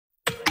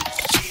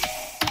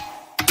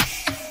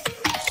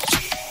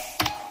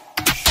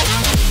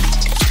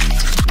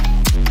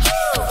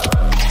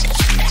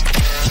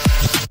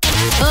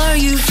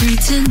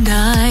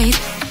tonight.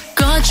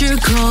 Got your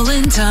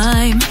calling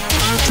time.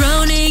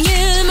 Drowning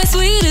in my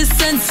sweetest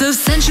sense of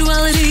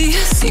sensuality.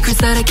 Secrets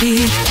that I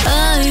keep.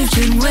 I've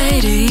been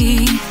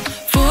waiting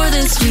for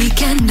this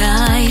weekend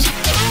night.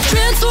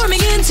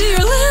 Transforming into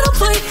your little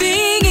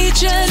plaything.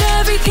 Each and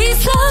every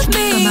piece of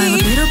me. My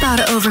libido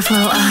about to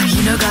overflow.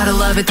 You know gotta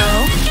love it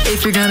though.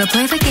 If you're gonna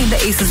play the game, the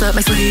ace is up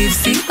my sleeve.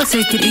 See, let's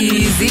take it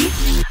easy.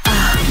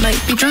 Might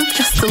be drunk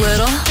just a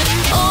little.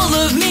 All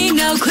of me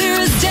now clear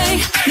as day.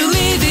 No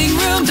leaving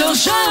room, don't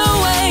shy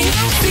away.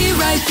 See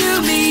right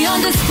through me on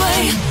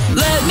display.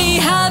 Let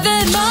me have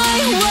it my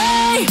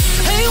way.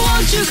 Hey,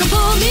 won't you come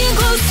pull me in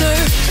closer?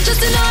 Just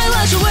an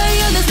eyelash away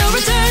and there's no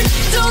return.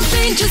 Don't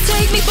think, just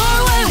take me far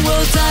away.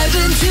 We'll dive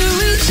into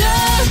each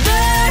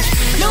other.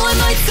 No, I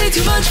might say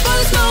too much for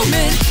this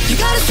moment. You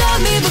gotta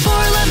stop me before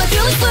I let my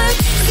feelings slip.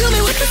 Feel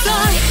me with the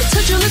sigh.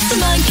 Touch your lips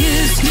and mine,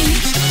 kiss me.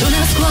 Don't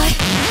ask why.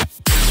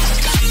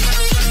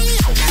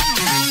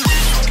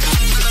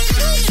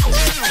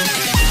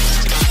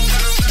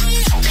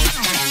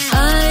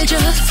 I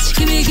just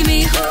gimme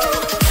gimme, ooh.